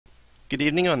Good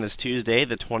evening on this Tuesday,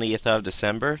 the 20th of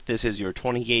December. This is your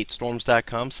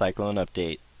 28storms.com cyclone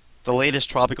update. The latest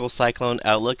tropical cyclone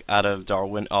outlook out of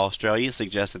Darwin, Australia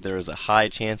suggests that there is a high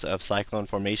chance of cyclone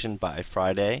formation by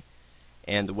Friday,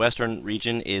 and the western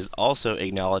region is also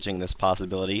acknowledging this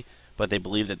possibility, but they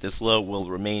believe that this low will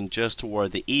remain just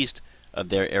toward the east of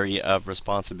their area of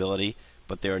responsibility,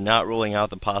 but they are not ruling out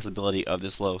the possibility of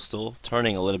this low still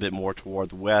turning a little bit more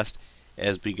toward the west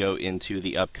as we go into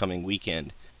the upcoming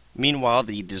weekend. Meanwhile,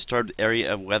 the disturbed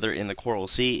area of weather in the Coral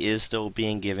Sea is still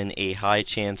being given a high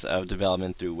chance of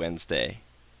development through Wednesday.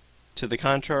 To the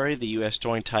contrary, the U.S.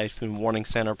 Joint Typhoon Warning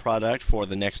Center product for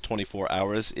the next 24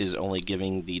 hours is only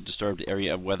giving the disturbed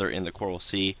area of weather in the Coral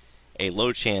Sea a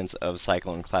low chance of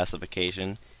cyclone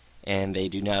classification, and they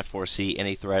do not foresee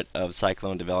any threat of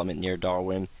cyclone development near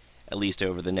Darwin, at least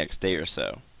over the next day or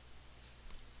so.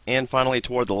 And finally,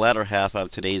 toward the latter half of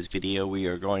today's video, we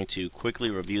are going to quickly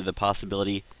review the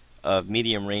possibility of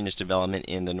medium range development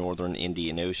in the northern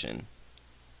Indian Ocean.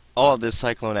 All of this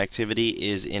cyclone activity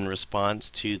is in response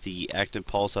to the active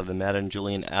pulse of the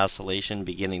Madden-Julian Oscillation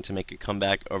beginning to make a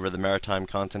comeback over the maritime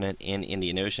continent and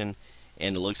Indian Ocean,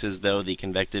 and it looks as though the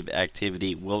convective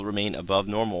activity will remain above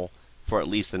normal for at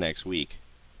least the next week.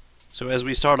 So as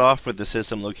we start off with the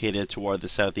system located toward the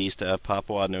southeast of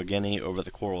Papua New Guinea over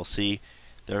the Coral Sea,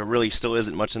 there really still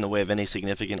isn't much in the way of any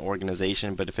significant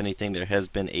organization, but if anything, there has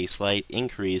been a slight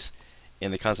increase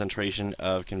in the concentration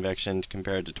of convection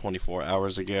compared to 24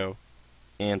 hours ago.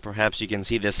 And perhaps you can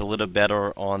see this a little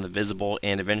better on the visible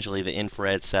and eventually the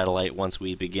infrared satellite once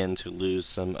we begin to lose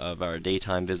some of our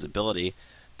daytime visibility.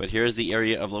 But here's the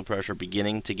area of low pressure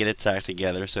beginning to get its act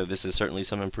together, so this is certainly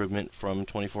some improvement from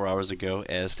 24 hours ago,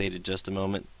 as stated just a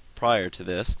moment prior to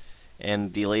this.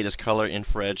 And the latest color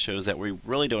infrared shows that we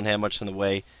really don't have much in the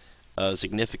way of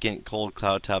significant cold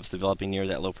cloud tops developing near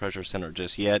that low pressure center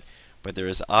just yet, but there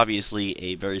is obviously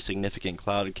a very significant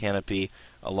cloud canopy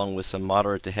along with some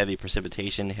moderate to heavy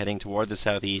precipitation heading toward the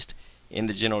southeast in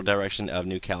the general direction of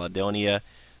New Caledonia.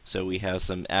 So we have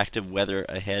some active weather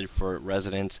ahead for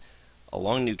residents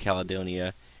along New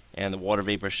Caledonia, and the water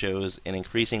vapor shows an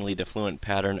increasingly diffluent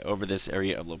pattern over this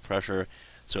area of low pressure.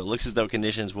 So it looks as though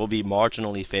conditions will be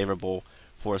marginally favorable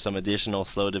for some additional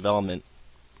slow development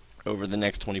over the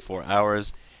next 24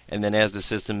 hours. And then as the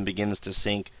system begins to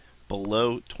sink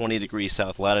below 20 degrees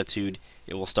south latitude,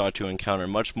 it will start to encounter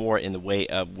much more in the way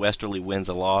of westerly winds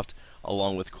aloft,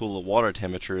 along with cooler water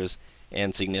temperatures,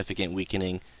 and significant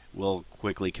weakening will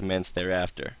quickly commence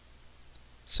thereafter.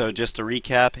 So just to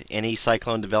recap, any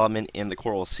cyclone development in the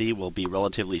Coral Sea will be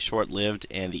relatively short-lived,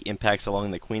 and the impacts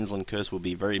along the Queensland coast will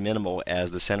be very minimal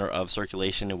as the center of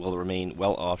circulation will remain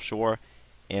well offshore,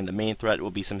 and the main threat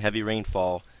will be some heavy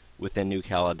rainfall within New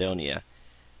Caledonia.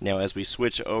 Now as we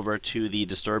switch over to the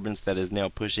disturbance that is now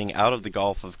pushing out of the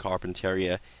Gulf of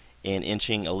Carpentaria and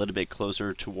inching a little bit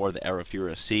closer toward the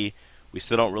Arafura Sea, we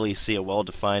still don't really see a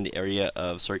well-defined area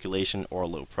of circulation or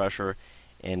low pressure,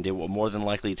 and it will more than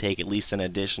likely take at least an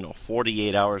additional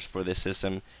 48 hours for this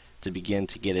system to begin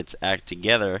to get its act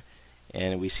together.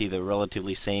 And we see the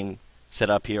relatively same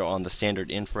setup here on the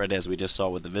standard infrared as we just saw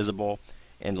with the visible,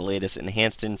 and the latest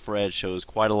enhanced infrared shows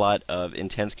quite a lot of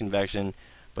intense convection,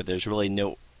 but there's really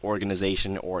no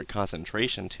organization or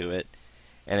concentration to it.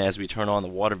 And as we turn on the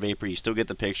water vapor, you still get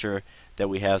the picture that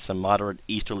we have some moderate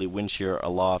easterly wind shear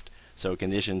aloft, so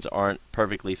conditions aren't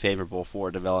perfectly favorable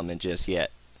for development just yet.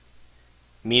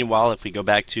 Meanwhile, if we go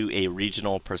back to a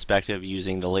regional perspective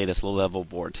using the latest low-level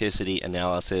vorticity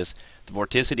analysis, the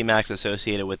vorticity max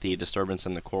associated with the disturbance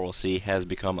in the Coral Sea has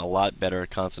become a lot better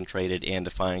concentrated and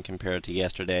defined compared to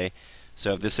yesterday.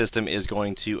 So if this system is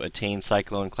going to attain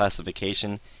cyclone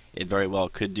classification, it very well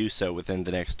could do so within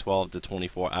the next 12 to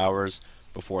 24 hours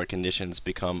before conditions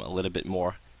become a little bit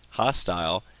more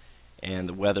hostile, and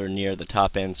the weather near the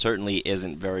top end certainly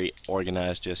isn't very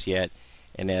organized just yet.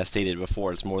 And as stated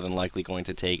before, it's more than likely going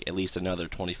to take at least another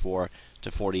 24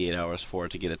 to 48 hours for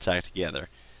it to get its act together.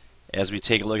 As we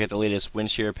take a look at the latest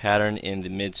wind shear pattern in the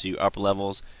mid to upper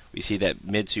levels, we see that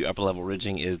mid to upper level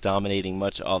ridging is dominating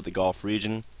much of the Gulf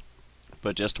region,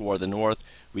 but just toward the north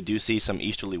we do see some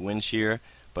easterly wind shear,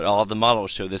 but all of the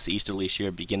models show this easterly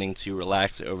shear beginning to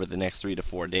relax over the next 3 to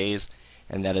 4 days,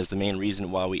 and that is the main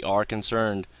reason why we are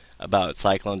concerned about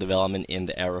cyclone development in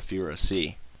the Arafura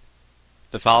Sea.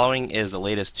 The following is the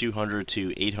latest 200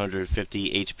 to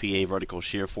 850 HPA vertical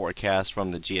shear forecast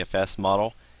from the GFS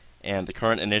model, and the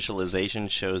current initialization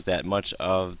shows that much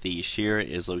of the shear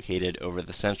is located over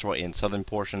the central and southern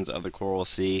portions of the Coral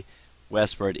Sea,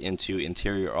 westward into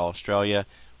interior Australia,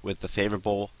 with the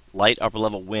favorable light upper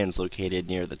level winds located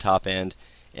near the top end,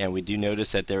 and we do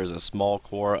notice that there is a small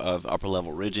core of upper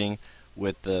level ridging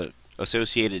with the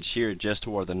associated shear just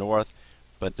toward the north,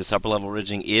 but this upper level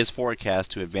ridging is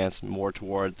forecast to advance more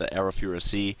toward the Arafura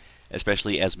Sea,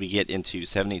 especially as we get into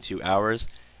 72 hours.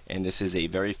 And this is a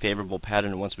very favorable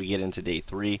pattern once we get into day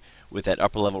 3, with that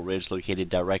upper level ridge located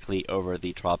directly over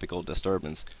the tropical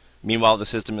disturbance. Meanwhile, the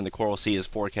system in the Coral Sea is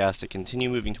forecast to continue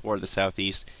moving toward the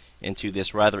southeast into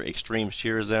this rather extreme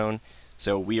shear zone,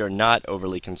 so we are not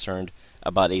overly concerned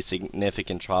about a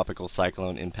significant tropical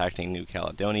cyclone impacting New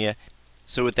Caledonia.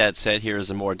 So with that said, here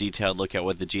is a more detailed look at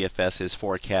what the GFS is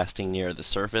forecasting near the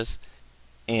surface.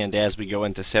 And as we go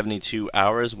into 72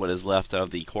 hours, what is left of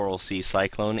the Coral Sea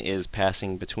cyclone is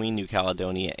passing between New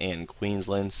Caledonia and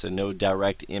Queensland, so no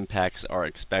direct impacts are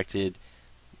expected.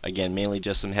 Again, mainly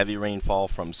just some heavy rainfall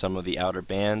from some of the outer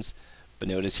bands. But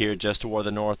notice here, just toward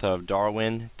the north of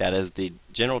Darwin, that is the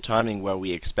general timing where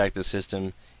we expect the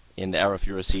system in the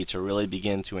Arafura Sea to really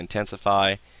begin to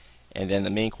intensify. And then the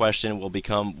main question will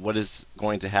become what is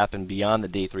going to happen beyond the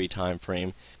day 3 time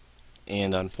frame.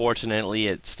 And unfortunately,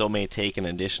 it still may take an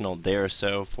additional day or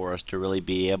so for us to really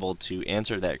be able to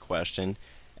answer that question.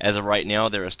 As of right now,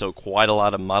 there is still quite a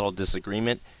lot of model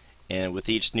disagreement, and with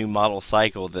each new model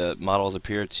cycle, the models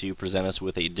appear to present us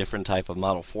with a different type of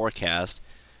model forecast.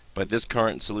 But this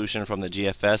current solution from the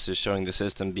GFS is showing the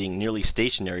system being nearly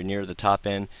stationary near the top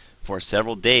end for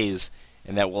several days,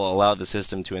 and that will allow the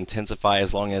system to intensify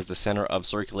as long as the center of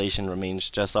circulation remains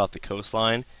just off the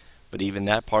coastline. But even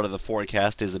that part of the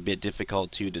forecast is a bit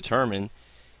difficult to determine,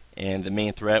 and the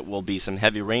main threat will be some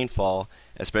heavy rainfall,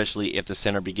 especially if the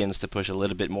center begins to push a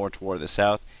little bit more toward the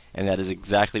south, and that is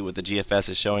exactly what the GFS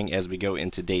is showing as we go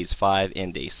into days 5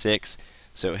 and day 6.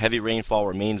 So heavy rainfall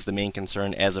remains the main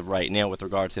concern as of right now with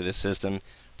regard to this system,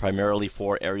 primarily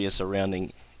for areas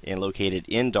surrounding and located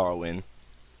in Darwin.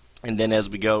 And then as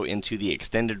we go into the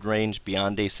extended range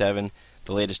beyond day 7,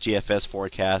 the latest GFS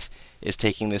forecast is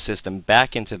taking the system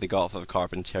back into the Gulf of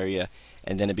Carpentaria,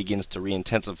 and then it begins to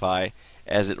re-intensify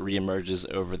as it re-emerges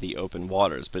over the open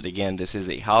waters. But again, this is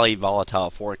a highly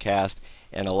volatile forecast,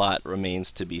 and a lot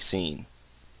remains to be seen.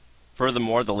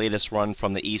 Furthermore, the latest run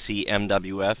from the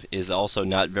ECMWF is also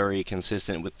not very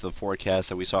consistent with the forecast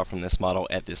that we saw from this model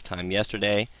at this time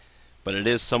yesterday, but it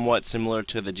is somewhat similar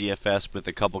to the GFS with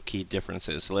a couple key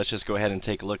differences. So let's just go ahead and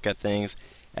take a look at things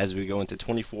as we go into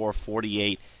 24,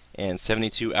 48, and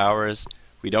 72 hours.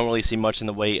 We don't really see much in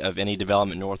the way of any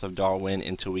development north of Darwin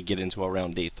until we get into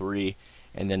around day 3,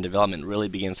 and then development really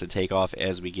begins to take off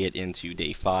as we get into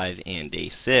day 5 and day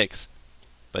 6.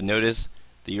 But notice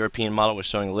the European model was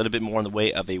showing a little bit more in the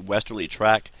way of a westerly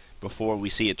track before we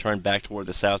see it turn back toward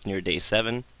the south near day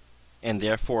 7, and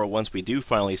therefore once we do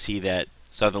finally see that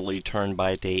southerly turn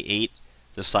by day 8,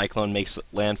 the cyclone makes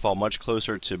landfall much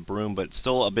closer to Broome, but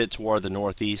still a bit toward the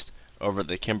northeast over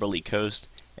the Kimberley coast.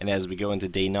 And as we go into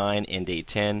day 9 and day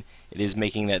 10, it is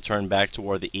making that turn back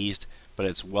toward the east, but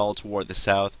it's well toward the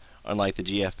south, unlike the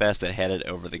GFS that headed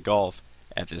over the Gulf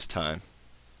at this time.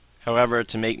 However,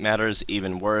 to make matters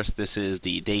even worse, this is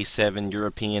the day 7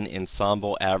 European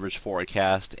ensemble average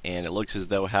forecast, and it looks as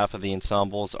though half of the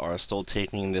ensembles are still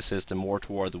taking the system more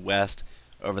toward the west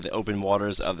over the open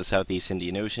waters of the Southeast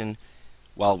Indian Ocean,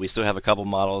 while we still have a couple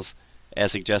models,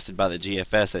 as suggested by the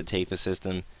GFS, that take the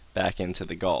system back into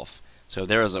the Gulf. So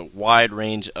there is a wide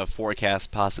range of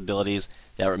forecast possibilities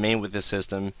that remain with this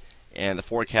system, and the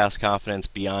forecast confidence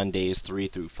beyond days 3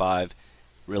 through 5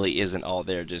 really isn't all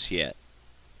there just yet.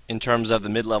 In terms of the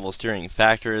mid-level steering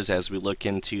factors, as we look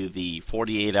into the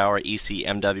 48-hour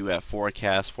ECMWF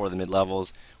forecast for the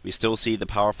mid-levels, we still see the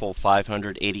powerful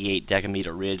 588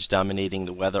 decameter ridge dominating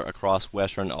the weather across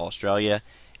Western Australia.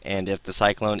 And if the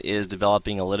cyclone is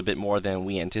developing a little bit more than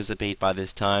we anticipate by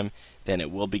this time, then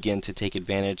it will begin to take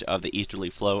advantage of the easterly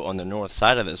flow on the north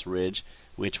side of this ridge,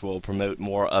 which will promote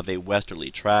more of a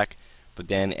westerly track. But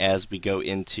then as we go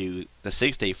into the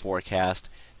 6-day forecast,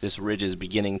 this ridge is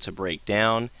beginning to break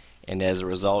down, and as a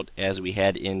result, as we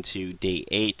head into day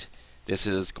 8, this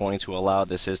is going to allow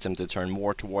the system to turn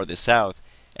more toward the south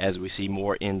as we see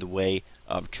more in the way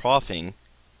of troughing.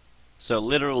 So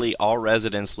literally all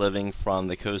residents living from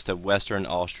the coast of Western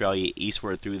Australia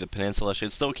eastward through the peninsula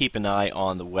should still keep an eye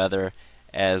on the weather,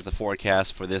 as the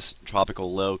forecast for this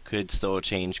tropical low could still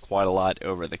change quite a lot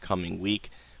over the coming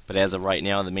week. But as of right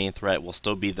now, the main threat will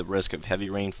still be the risk of heavy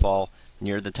rainfall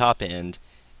near the top end,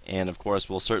 and of course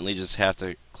we'll certainly just have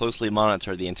to closely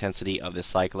monitor the intensity of this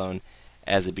cyclone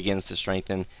as it begins to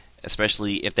strengthen,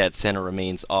 especially if that center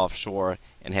remains offshore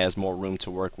and has more room to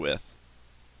work with.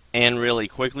 And really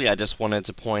quickly, I just wanted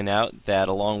to point out that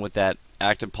along with that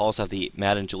active pulse of the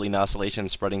Madden-Julian oscillation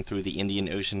spreading through the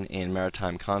Indian Ocean and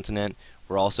maritime continent,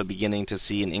 we're also beginning to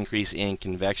see an increase in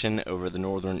convection over the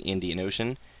northern Indian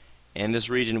Ocean. and this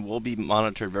region will be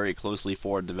monitored very closely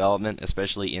for development,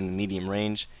 especially in the medium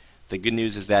range. The good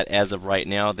news is that as of right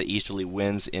now, the easterly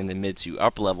winds in the mid to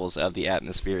upper levels of the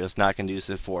atmosphere is not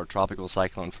conducive for tropical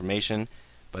cyclone formation,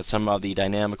 but some of the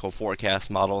dynamical forecast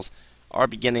models are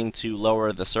beginning to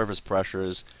lower the surface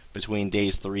pressures between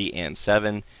days 3 and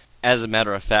 7. As a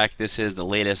matter of fact, this is the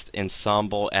latest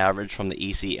ensemble average from the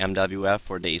ECMWF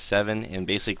for day 7, and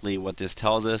basically what this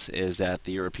tells us is that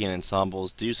the European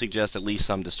ensembles do suggest at least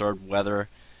some disturbed weather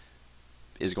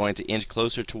is going to inch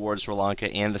closer towards Sri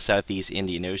Lanka and the Southeast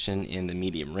Indian Ocean in the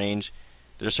medium range.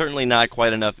 There's certainly not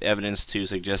quite enough evidence to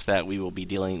suggest that we will be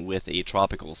dealing with a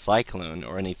tropical cyclone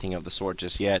or anything of the sort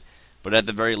just yet, but at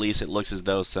the very least it looks as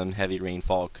though some heavy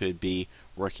rainfall could be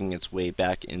working its way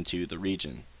back into the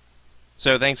region.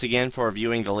 So thanks again for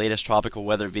viewing the latest tropical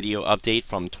weather video update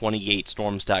from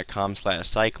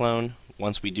 28storms.com/cyclone.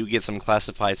 Once we do get some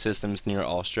classified systems near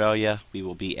Australia, we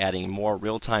will be adding more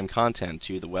real-time content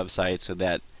to the website so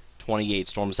that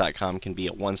 28storms.com can be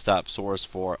a one-stop source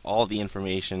for all the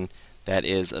information that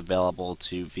is available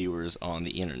to viewers on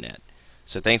the internet.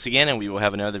 So thanks again, and we will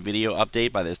have another video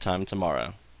update by this time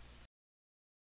tomorrow.